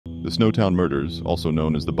The Snowtown murders, also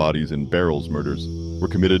known as the Bodies in Barrels murders, were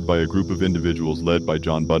committed by a group of individuals led by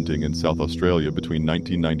John Bunting in South Australia between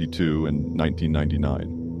 1992 and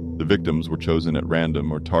 1999. The victims were chosen at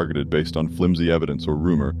random or targeted based on flimsy evidence or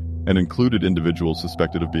rumor, and included individuals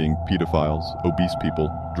suspected of being pedophiles, obese people,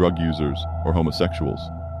 drug users, or homosexuals.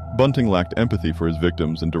 Bunting lacked empathy for his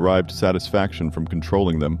victims and derived satisfaction from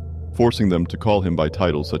controlling them, forcing them to call him by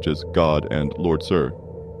titles such as God and Lord Sir.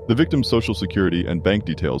 The victims' social security and bank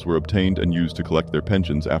details were obtained and used to collect their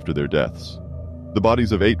pensions after their deaths. The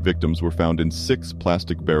bodies of 8 victims were found in 6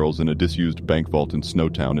 plastic barrels in a disused bank vault in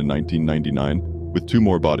Snowtown in 1999, with 2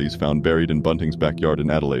 more bodies found buried in Bunting's backyard in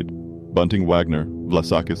Adelaide. Bunting, Wagner,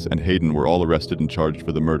 Vlasakis, and Hayden were all arrested and charged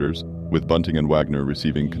for the murders, with Bunting and Wagner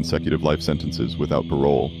receiving consecutive life sentences without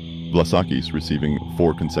parole, Vlasakis receiving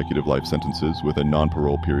 4 consecutive life sentences with a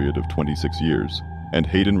non-parole period of 26 years, and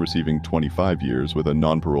Hayden receiving 25 years with a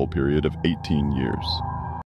non-parole period of 18 years.